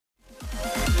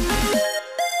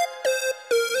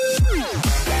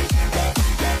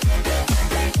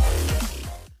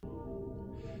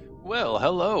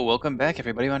Hello, welcome back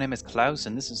everybody. My name is Klaus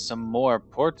and this is some more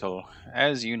Portal.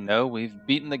 As you know, we've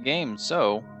beaten the game,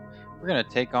 so we're going to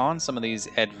take on some of these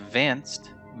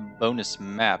advanced bonus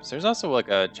maps. There's also like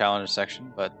a challenge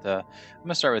section, but I'm going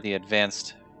to start with the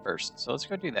advanced first. So let's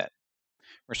go do that.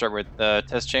 We're going to start with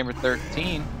test chamber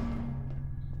 13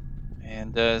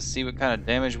 and see what kind of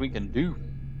damage we can do.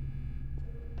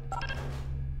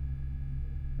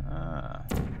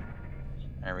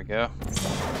 There we go.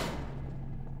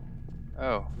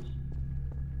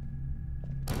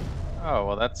 Oh,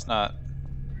 well that's not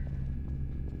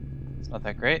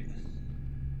that great.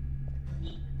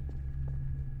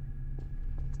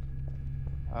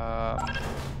 I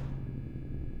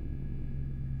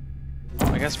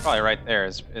guess probably right there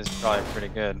is probably pretty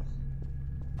good.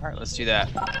 Alright, let's do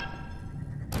that.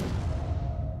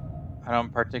 I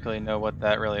don't particularly know what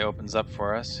that really opens up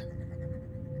for us.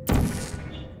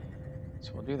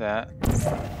 So we'll do that.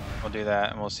 We'll do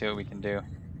that and we'll see what we can do.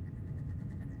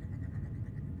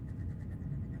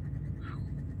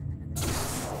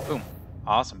 Boom.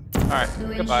 Awesome. Alright,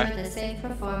 goodbye. To ensure the safe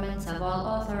performance of all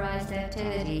authorized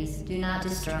activities, do not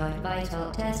destroy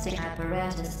vital testing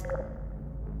apparatus.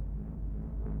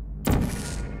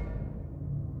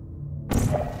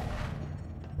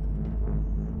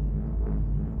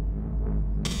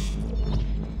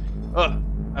 Oh,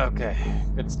 okay.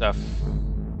 Good stuff.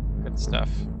 Good stuff.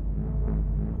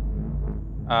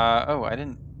 Oh, I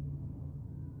didn't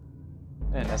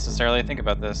necessarily think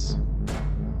about this.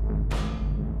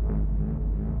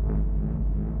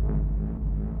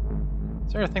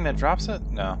 Is there a thing that drops it?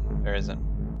 No, there isn't.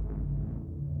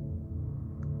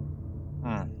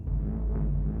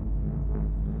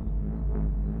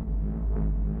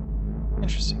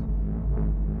 Interesting.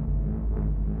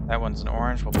 That one's an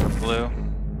orange, we'll put a blue.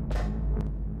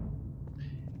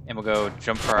 And we'll go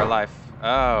jump for our life.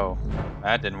 Oh,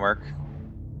 that didn't work.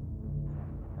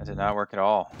 That did not work at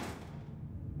all.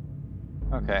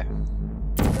 Okay.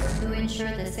 To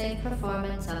ensure the safe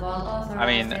performance of all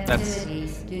authorized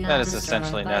activities, do not that is destroy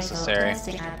essentially vital necessary.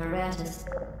 testing apparatus.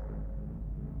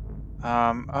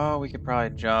 Oh, we could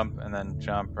probably jump and then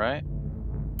jump, right?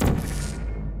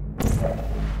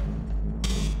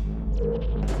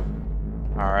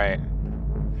 Alright.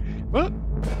 Whoop!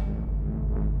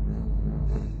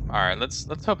 Alright, let's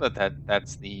hope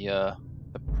that's the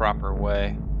proper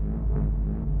way.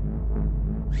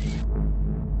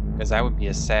 Because I would be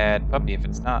a sad puppy if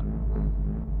it's not.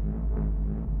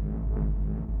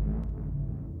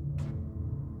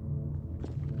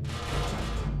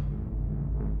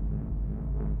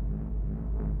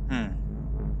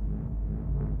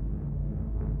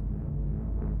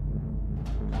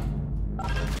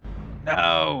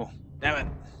 No! Damn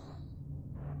it.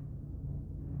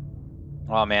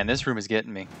 Oh man, this room is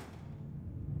getting me.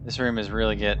 This room is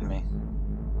really getting me.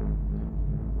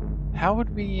 How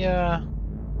would we,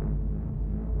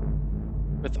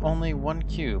 with only one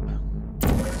cube?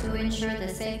 To ensure the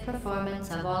safe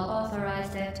performance of all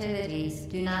authorized activities,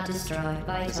 do not destroy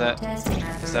vital testing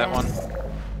apparatus. Is that one?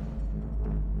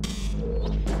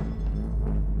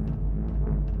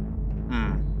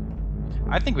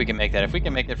 I think we can make that. If we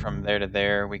can make it from there to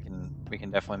there, we can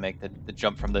definitely make the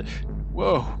jump from the...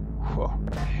 Whoa! Whoa!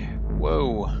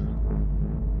 Whoa!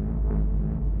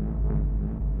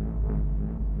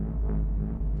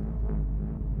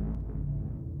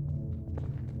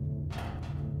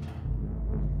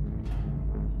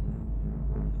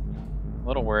 A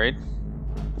little worried.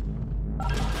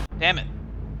 Damn it!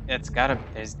 There's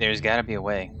gotta be a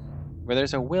way. Where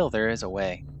there's a will, there is a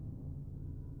way.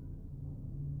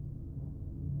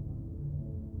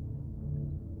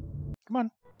 Come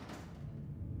on.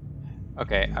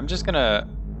 Okay, I'm just gonna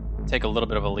take a little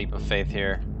bit of a leap of faith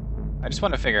here. I just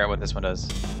want to figure out what this one does.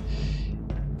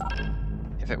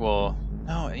 If it will...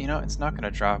 No, you know, it's not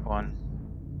gonna drop one.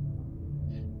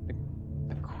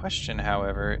 The question,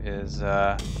 however, is...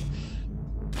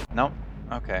 Nope.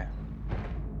 Okay.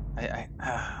 I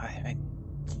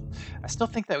still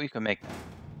think that we can make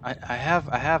that. I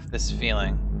have this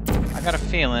feeling. I got a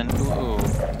feeling,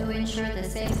 To ensure the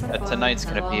safe that tonight's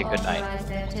gonna be a good night.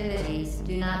 Activities,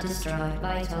 do not destroy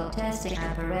vital testing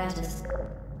apparatus.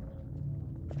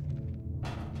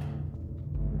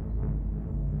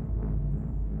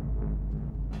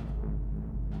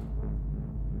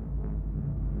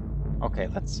 Okay,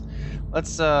 let's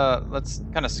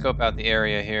kind of scope out the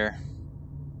area here.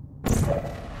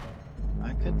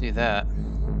 I could do that.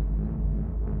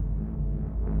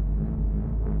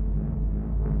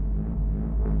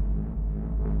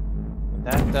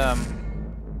 Would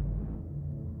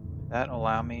that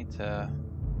allow me to...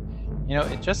 You know,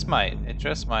 it just might. It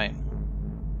just might.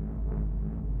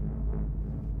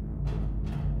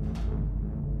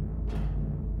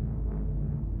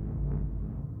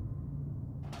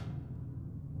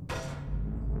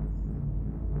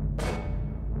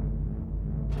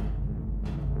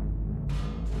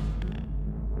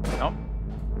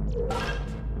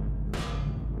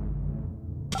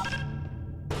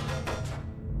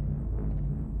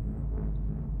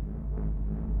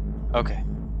 Okay.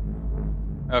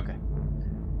 Okay.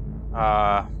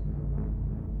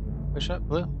 Push up,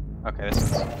 blue? Okay,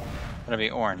 this is gonna be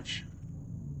orange.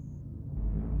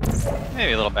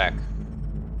 Maybe a little back.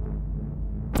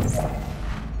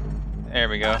 There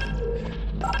we go.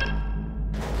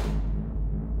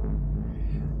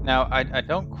 Now, I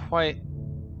don't quite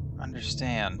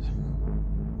understand.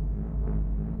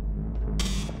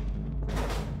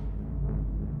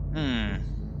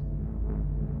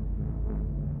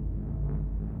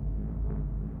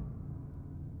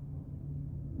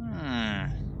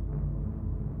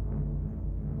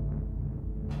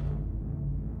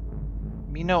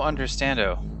 Me no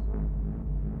understando.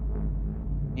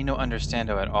 Me no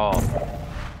understando at all.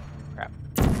 Crap.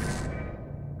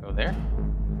 Go there?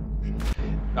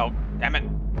 Oh, damn it.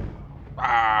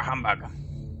 Ah, humbug.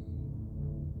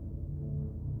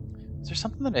 Is there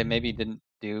something that I maybe didn't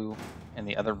do in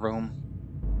the other room?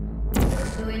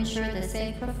 To ensure the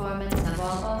safe performance of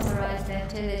all authorized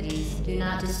activities, do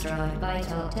not destroy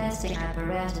vital testing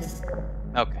apparatus.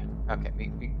 Okay, okay.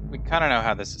 We kind of know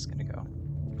how this is going to go.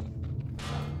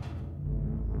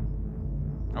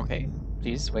 Okay,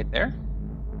 please wait there.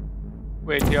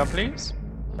 Wait here, please.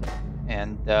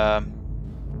 And, yeah.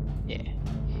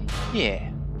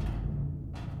 Yeah.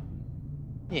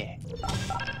 Yeah.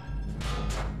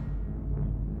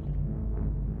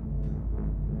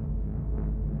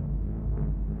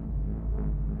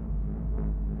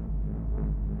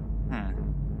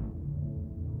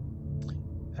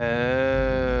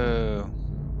 Oh.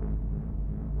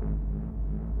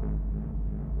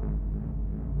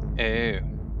 Oh.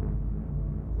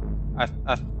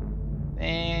 I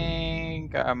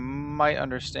think I might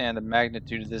understand the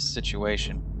magnitude of this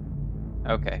situation.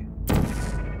 Okay.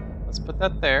 Let's put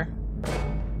that there.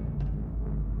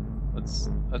 Let's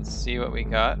see what we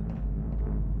got.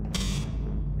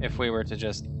 If we were to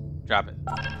just drop it.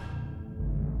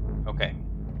 Okay.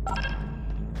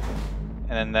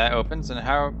 And then that opens, and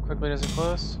how quickly does it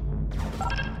close?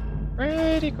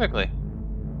 Pretty quickly.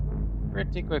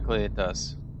 Pretty quickly it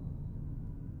does.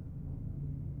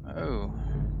 Oh.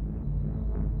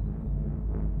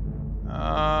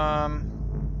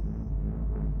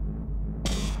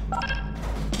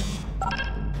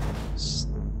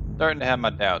 Starting to have my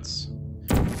doubts.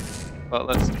 But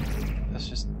let's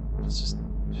just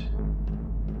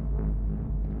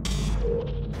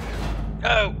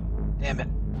Oh, damn it.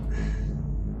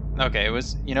 Okay, it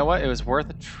was, you know what? It was worth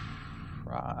a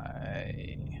try.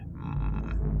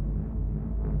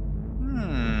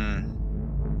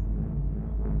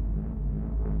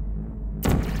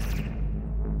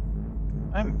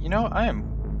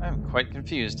 I'm quite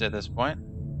confused at this point.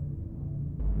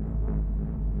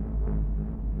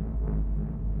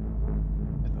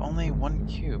 With only one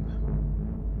cube.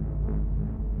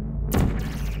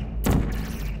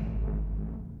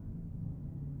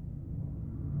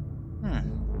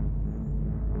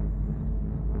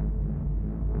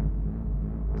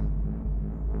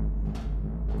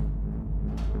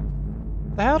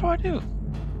 What the hell do I do?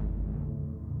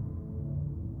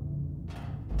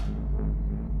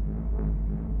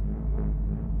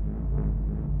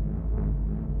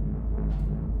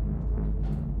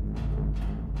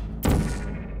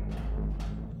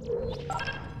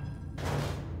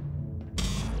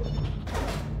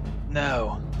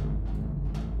 No.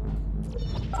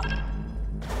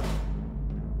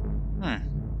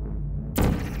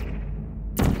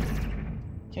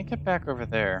 Can't get back over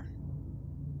there.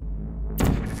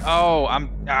 Oh,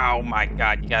 oh my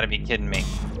god, you gotta be kidding me.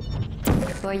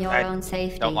 For your own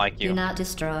safety, don't like you. Do not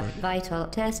destroy vital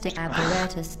testing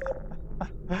apparatus.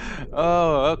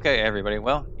 Oh, okay, everybody.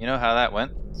 Well, you know how that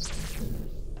went.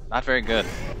 Not very good.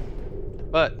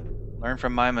 But, learn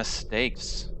from my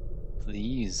mistakes.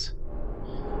 Please.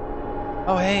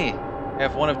 Oh, hey! I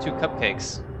have one of 2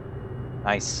 cupcakes.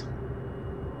 Nice.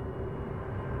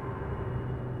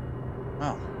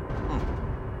 Oh.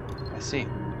 I see.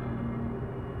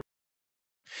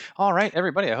 Alright,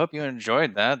 everybody, I hope you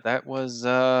enjoyed that. That was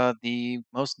the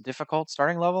most difficult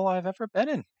starting level I've ever been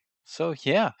in. So,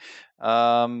 yeah.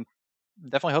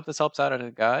 Definitely hope this helps out as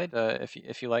a guide.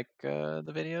 If you like the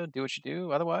video, do what you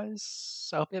do.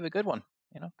 Otherwise, I hope you have a good one.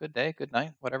 Good day, good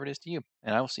night, whatever it is to you.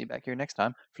 And I will see you back here next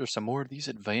time for some more of these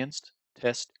advanced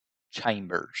test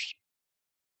chambers.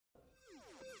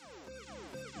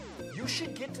 You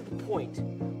should get to the point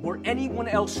where anyone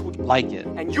else would like it.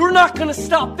 And you're not gonna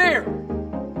stop there!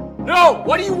 No!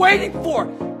 What are you waiting for?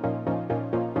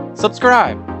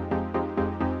 Subscribe!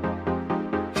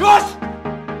 Just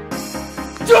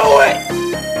do it!